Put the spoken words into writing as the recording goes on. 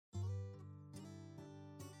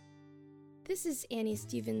This is Annie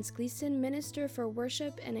Stevens Gleason, Minister for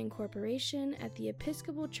Worship and Incorporation at the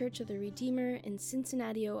Episcopal Church of the Redeemer in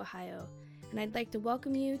Cincinnati, Ohio, and I'd like to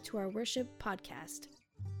welcome you to our worship podcast.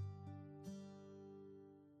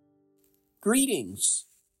 Greetings,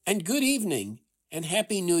 and good evening, and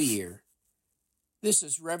Happy New Year. This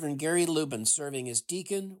is Reverend Gary Lubin serving as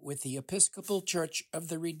deacon with the Episcopal Church of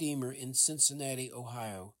the Redeemer in Cincinnati,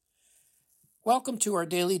 Ohio. Welcome to our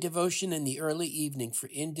daily devotion in the early evening for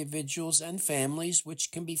individuals and families,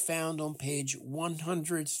 which can be found on page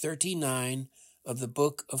 139 of the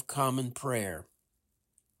Book of Common Prayer.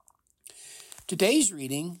 Today's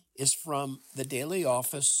reading is from the Daily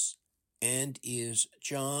Office and is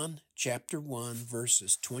John chapter 1,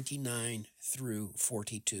 verses 29 through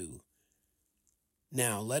 42.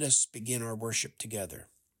 Now let us begin our worship together.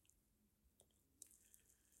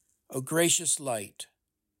 O gracious light,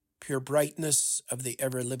 pure brightness of the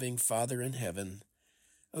ever-living Father in heaven,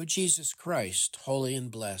 O Jesus Christ, holy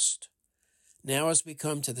and blessed, now as we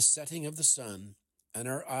come to the setting of the sun, and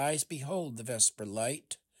our eyes behold the vesper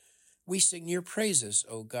light, we sing your praises,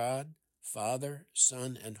 O God, Father,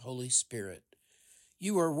 Son, and Holy Spirit.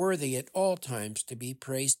 You are worthy at all times to be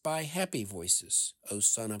praised by happy voices, O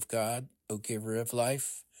Son of God, O Giver of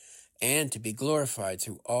life, and to be glorified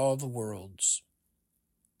through all the worlds.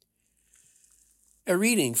 A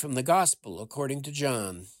reading from the Gospel according to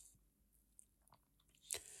John.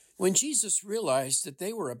 When Jesus realized that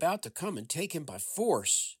they were about to come and take him by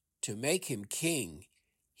force to make him king,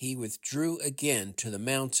 he withdrew again to the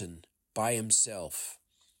mountain by himself.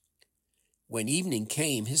 When evening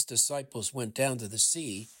came, his disciples went down to the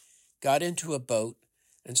sea, got into a boat,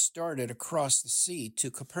 and started across the sea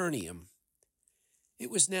to Capernaum.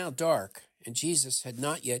 It was now dark, and Jesus had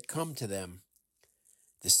not yet come to them.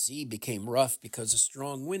 The sea became rough because a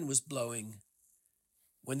strong wind was blowing.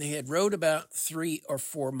 When they had rowed about 3 or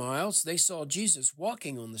 4 miles, they saw Jesus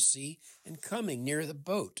walking on the sea and coming near the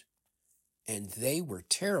boat, and they were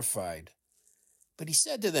terrified. But he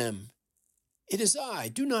said to them, "It is I,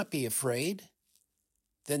 do not be afraid."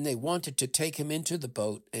 Then they wanted to take him into the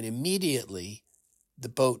boat, and immediately the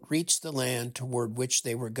boat reached the land toward which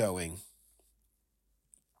they were going.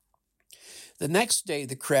 The next day,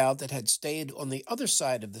 the crowd that had stayed on the other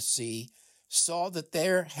side of the sea saw that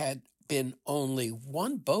there had been only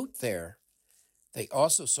one boat there. They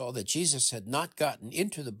also saw that Jesus had not gotten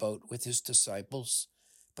into the boat with his disciples,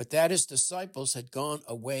 but that his disciples had gone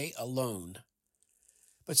away alone.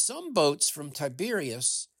 But some boats from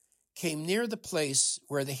Tiberias came near the place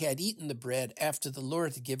where they had eaten the bread after the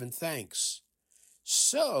Lord had given thanks.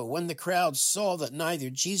 So when the crowd saw that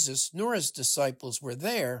neither Jesus nor his disciples were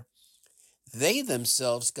there, they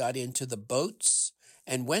themselves got into the boats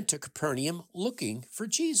and went to Capernaum looking for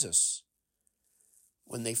Jesus.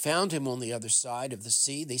 When they found him on the other side of the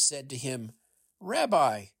sea, they said to him,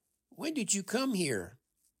 "Rabbi, when did you come here?"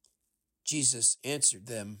 Jesus answered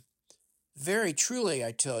them, "Very truly,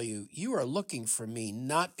 I tell you, you are looking for me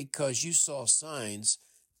not because you saw signs,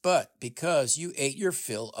 but because you ate your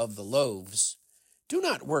fill of the loaves. Do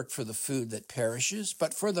not work for the food that perishes,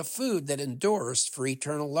 but for the food that endures for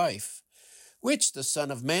eternal life, which the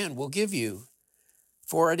Son of Man will give you.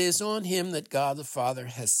 For it is on him that God the Father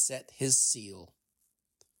has set his seal."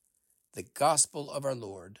 The Gospel of our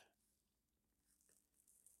Lord.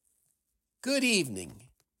 Good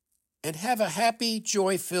evening, and have a happy,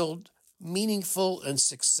 joy-filled, meaningful, and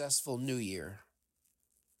successful New Year.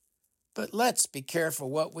 But let's be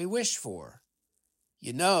careful what we wish for.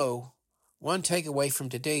 You know, one takeaway from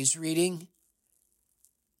today's reading,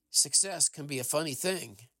 success can be a funny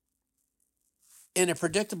thing. In a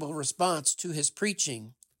predictable response to his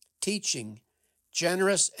preaching, teaching,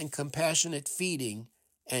 generous and compassionate feeding,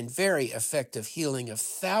 and very effective healing of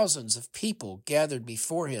thousands of people gathered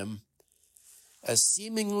before him, a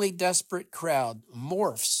seemingly desperate crowd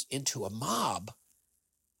morphs into a mob,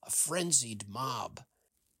 a frenzied mob.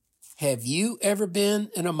 Have you ever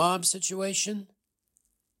been in a mob situation?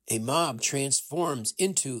 A mob transforms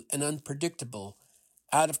into an unpredictable,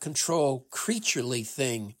 out-of-control, creaturely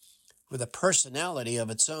thing with a personality of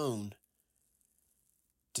its own.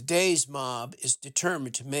 Today's mob is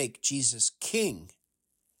determined to make Jesus king,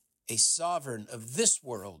 a sovereign of this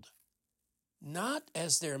world, not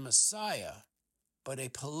as their Messiah, but a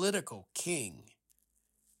political king.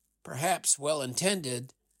 Perhaps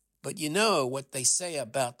well-intended, but you know what they say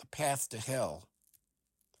about the path to hell.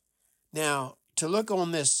 Now, to look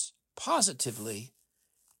on this positively,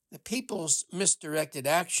 the people's misdirected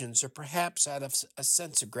actions are perhaps out of a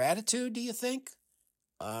sense of gratitude, do you think?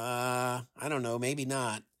 I don't know, maybe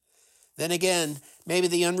not. Then again, maybe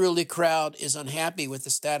the unruly crowd is unhappy with the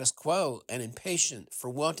status quo and impatient for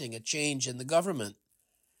wanting a change in the government,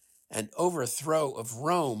 an overthrow of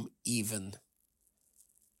Rome even.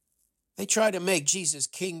 They try to make Jesus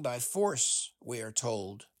king by force, we are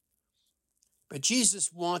told. But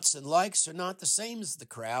Jesus' wants and likes are not the same as the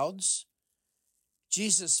crowd's.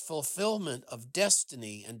 Jesus' fulfillment of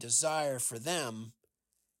destiny and desire for them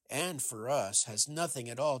and for us has nothing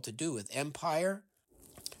at all to do with empire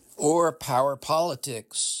or power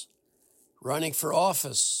politics, running for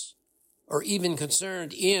office, or even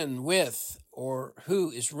concerned in, with, or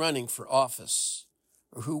who is running for office,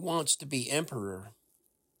 or who wants to be emperor,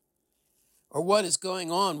 or what is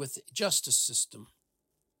going on with the justice system,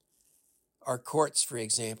 our courts, for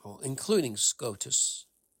example, including SCOTUS.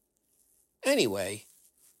 Anyway,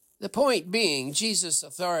 the point being, Jesus'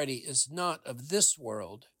 authority is not of this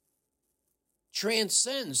world,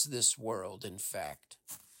 transcends this world, in fact.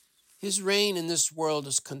 His reign in this world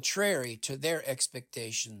is contrary to their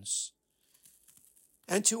expectations,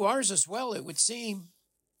 and to ours as well, it would seem.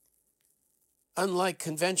 Unlike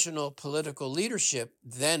conventional political leadership,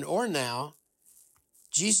 then or now,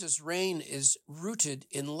 Jesus' reign is rooted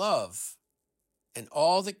in love and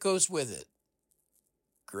all that goes with it: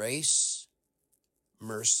 grace,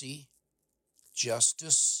 mercy,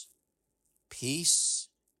 justice, peace,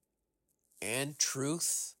 and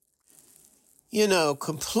truth.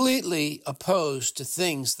 Completely opposed to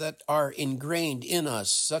things that are ingrained in us,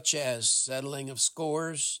 such as settling of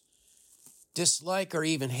scores, dislike, or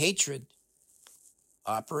even hatred,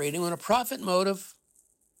 operating on a profit motive,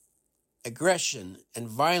 aggression and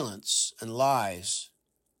violence and lies.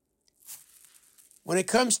 When it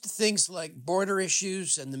comes to things like border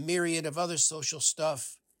issues and the myriad of other social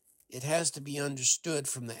stuff, it has to be understood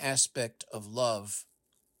from the aspect of love.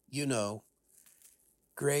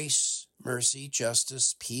 Grace, mercy,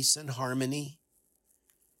 justice, peace, and harmony.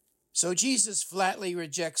 So Jesus flatly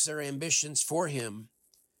rejects their ambitions for him,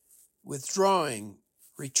 withdrawing,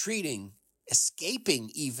 retreating,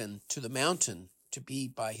 escaping even to the mountain to be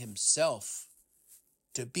by himself,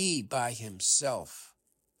 to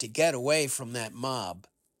get away from that mob.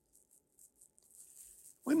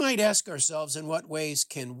 We might ask ourselves, in what ways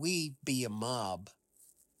can we be a mob?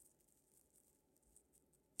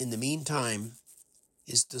 In the meantime,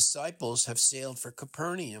 his disciples have sailed for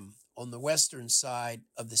Capernaum on the western side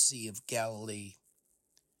of the Sea of Galilee.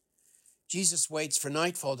 Jesus waits for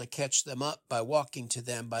nightfall to catch them up by walking to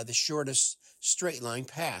them by the shortest straight-line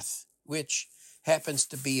path, which happens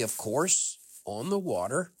to be, of course, on the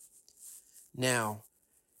water. Now,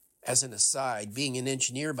 as an aside, being an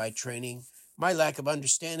engineer by training, my lack of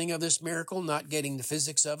understanding of this miracle, not getting the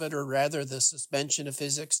physics of it, or rather the suspension of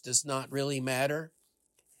physics, does not really matter.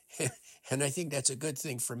 And I think that's a good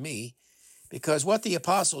thing for me, because what the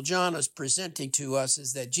Apostle John is presenting to us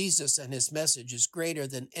is that Jesus and his message is greater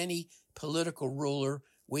than any political ruler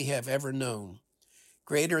we have ever known,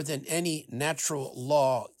 greater than any natural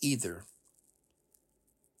law either,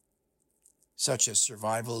 such as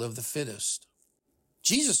survival of the fittest.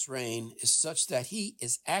 Jesus' reign is such that he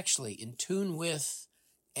is actually in tune with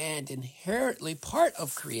and inherently part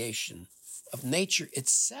of creation, of nature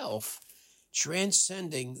itself,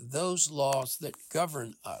 transcending those laws that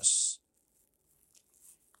govern us.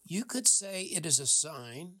 You could say it is a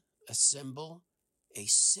sign, a symbol, a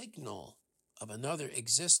signal of another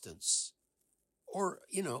existence. Or,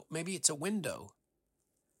 maybe it's a window.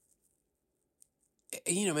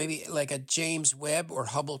 Maybe like a James Webb or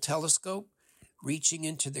Hubble telescope, reaching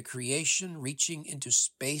into the creation, reaching into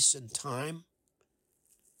space and time.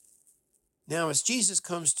 Now, as Jesus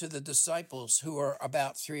comes to the disciples, who are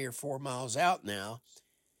about 3 or 4 miles out now,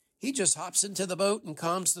 he just hops into the boat and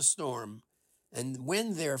calms the storm. And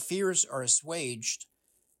when their fears are assuaged,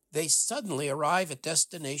 they suddenly arrive at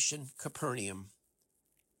destination Capernaum.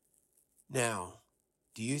 Now,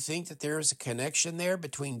 do you think that there is a connection there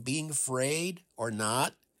between being afraid or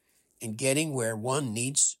not and getting where one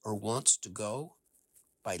needs or wants to go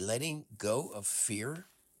by letting go of fear?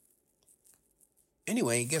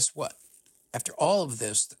 Anyway, guess what? After all of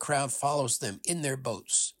this, the crowd follows them in their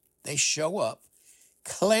boats. They show up,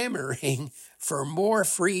 clamoring for more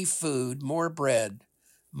free food, more bread,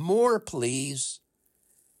 more please.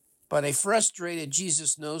 But a frustrated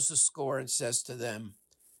Jesus knows the score and says to them,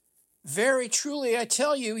 "Very truly, I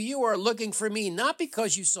tell you, you are looking for me not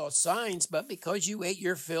because you saw signs, but because you ate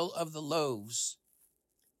your fill of the loaves."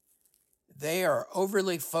 They are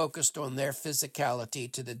overly focused on their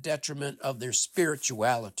physicality to the detriment of their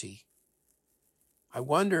spirituality. I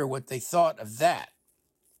wonder what they thought of that.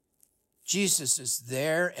 Jesus is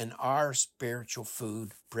their and our spiritual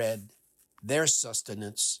food, bread, their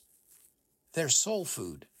sustenance, their soul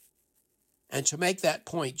food. And to make that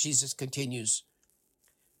point, Jesus continues,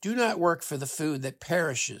 do not work for the food that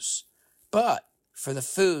perishes, but for the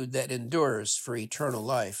food that endures for eternal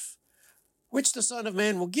life, which the Son of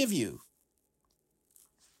Man will give you.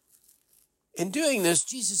 In doing this,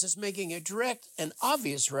 Jesus is making a direct and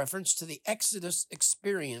obvious reference to the Exodus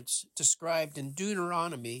experience described in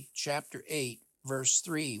Deuteronomy chapter 8, verse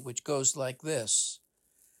 3, which goes like this.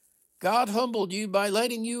 God humbled you by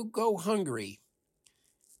letting you go hungry,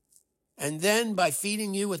 and then by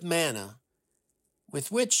feeding you with manna,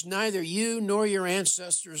 with which neither you nor your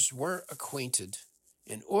ancestors were acquainted,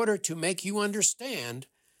 in order to make you understand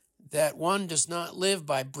that one does not live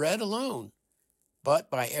by bread alone,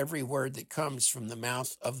 but by every word that comes from the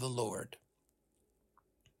mouth of the Lord.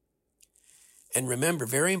 And remember,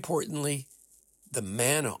 very importantly, the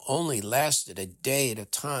manna only lasted a day at a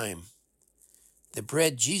time. The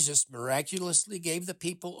bread Jesus miraculously gave the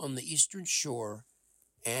people on the eastern shore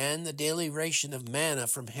and the daily ration of manna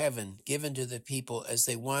from heaven given to the people as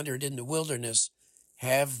they wandered in the wilderness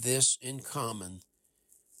have this in common.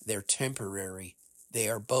 They're temporary. They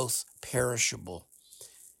are both perishable.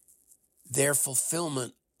 Their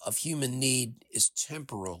fulfillment of human need is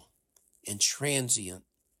temporal and transient.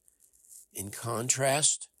 In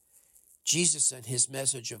contrast, Jesus and his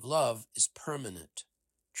message of love is permanent,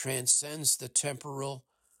 transcends the temporal,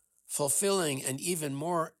 fulfilling an even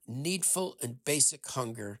more needful and basic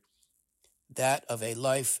hunger, that of a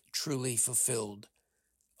life truly fulfilled,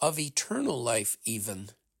 of eternal life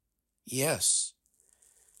even. Yes.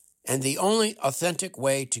 And the only authentic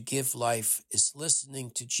way to give life is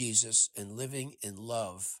listening to Jesus and living in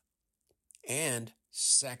love and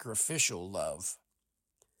sacrificial love.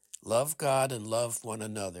 Love God and love one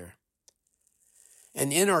another.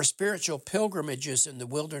 And in our spiritual pilgrimages in the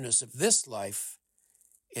wilderness of this life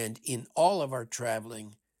and in all of our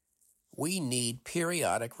traveling, we need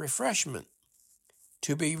periodic refreshment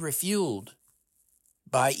to be refueled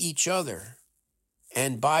by each other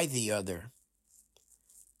and by the other.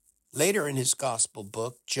 Later in his gospel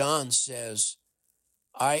book, John says,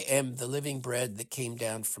 I am the living bread that came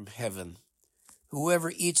down from heaven.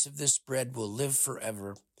 Whoever eats of this bread will live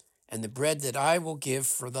forever, and the bread that I will give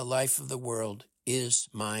for the life of the world is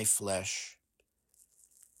my flesh.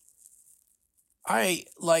 I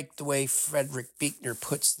like the way Frederick Buechner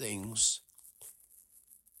puts things.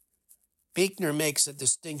 Buechner makes a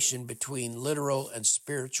distinction between literal and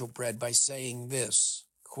spiritual bread by saying this,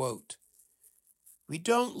 quote, we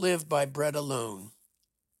don't live by bread alone,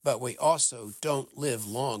 but we also don't live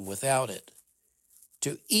long without it.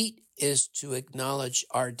 To eat is to acknowledge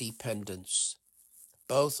our dependence,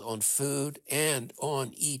 both on food and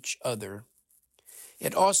on each other.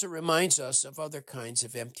 It also reminds us of other kinds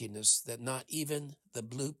of emptiness that not even the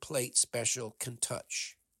blue plate special can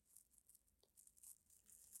touch.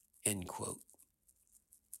 End quote.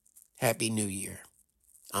 Happy New Year.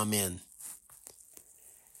 Amen.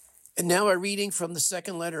 And now a reading from the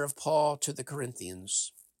second letter of Paul to the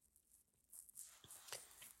Corinthians.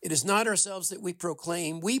 It is not ourselves that we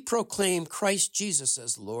proclaim Christ Jesus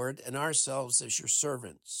as Lord, and ourselves as your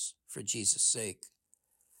servants for Jesus' sake.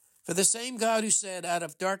 For the same God who said, out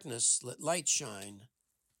of darkness let light shine,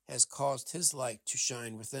 has caused his light to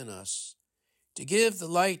shine within us, to give the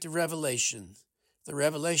light of revelation, the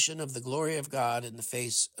revelation of the glory of God in the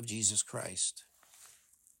face of Jesus Christ.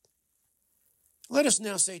 Let us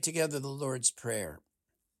now say together the Lord's Prayer.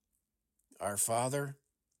 Our Father,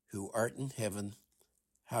 who art in heaven,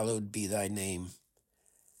 hallowed be thy name.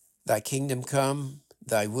 Thy kingdom come,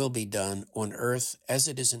 thy will be done on earth as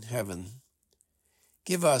it is in heaven.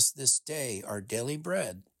 Give us this day our daily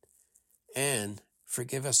bread, and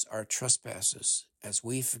forgive us our trespasses, as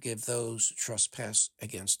we forgive those who trespass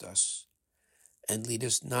against us. And lead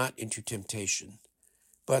us not into temptation,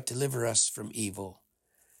 but deliver us from evil.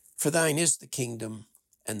 For thine is the kingdom,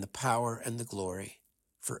 and the power, and the glory,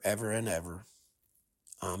 forever and ever.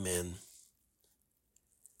 Amen.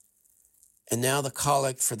 And now the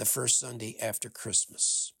collect for the first Sunday after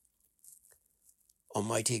Christmas.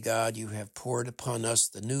 Almighty God, you have poured upon us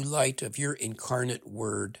the new light of your incarnate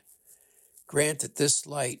word. Grant that this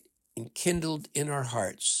light, enkindled in our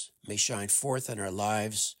hearts, may shine forth in our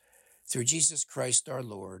lives through Jesus Christ our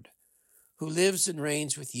Lord, who lives and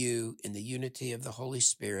reigns with you in the unity of the Holy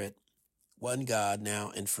Spirit, one God,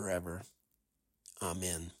 now and forever.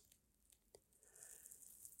 Amen.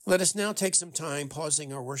 Let us now take some time,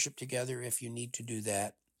 pausing our worship together if you need to do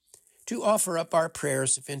that, to offer up our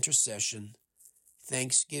prayers of intercession,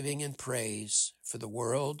 thanksgiving and praise for the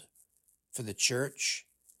world, for the church,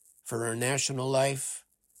 for our national life,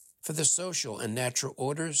 for the social and natural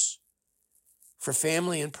orders, for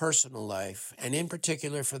family and personal life, and in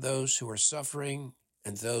particular for those who are suffering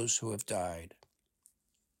and those who have died.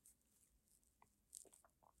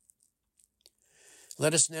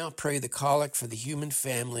 Let us now pray the collect for the human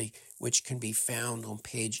family, which can be found on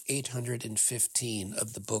page 815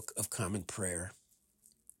 of the Book of Common Prayer.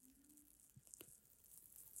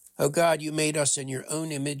 O God, you made us in your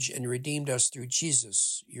own image and redeemed us through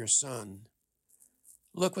Jesus, your Son.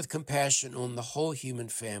 Look with compassion on the whole human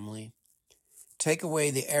family. Take away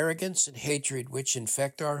the arrogance and hatred which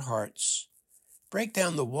infect our hearts. Break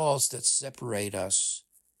down the walls that separate us.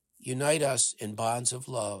 Unite us in bonds of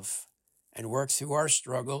love, and work through our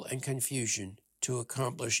struggle and confusion to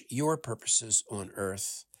accomplish your purposes on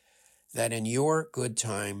earth, that in your good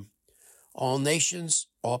time, all nations,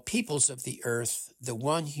 all peoples of the earth, the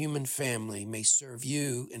one human family may serve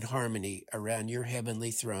you in harmony around your heavenly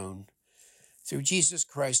throne. Through Jesus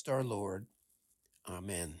Christ our Lord.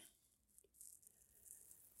 Amen.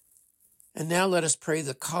 And now let us pray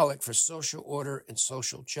the collect for social order and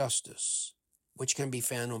social justice, which can be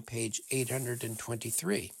found on page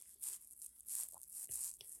 823.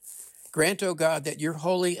 Grant, O God, that your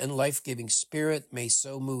holy and life-giving Spirit may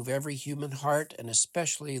so move every human heart, and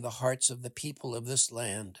especially the hearts of the people of this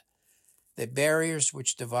land, that barriers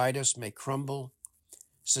which divide us may crumble,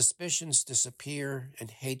 suspicions disappear,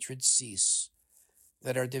 and hatred cease,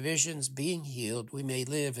 that our divisions being healed, we may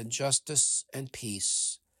live in justice and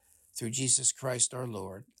peace. Through Jesus Christ our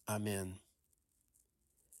Lord. Amen.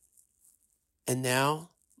 And now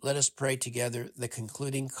let us pray together the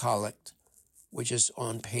concluding collect, which is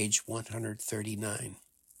on page 139.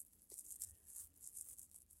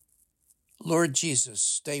 Lord Jesus,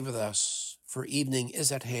 stay with us, for evening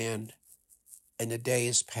is at hand, and the day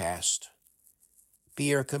is past.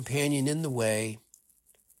 Be our companion in the way,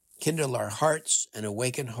 kindle our hearts and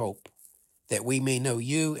awaken hope, that we may know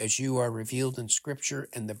you as you are revealed in Scripture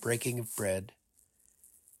and the breaking of bread.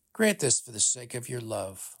 Grant this for the sake of your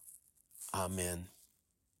love. Amen.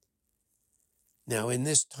 Now in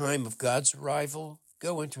this time of God's arrival,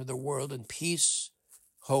 go into the world in peace,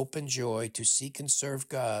 hope, and joy to seek and serve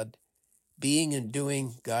God, being and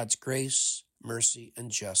doing God's grace, mercy,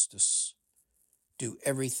 and justice. Do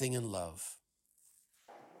everything in love.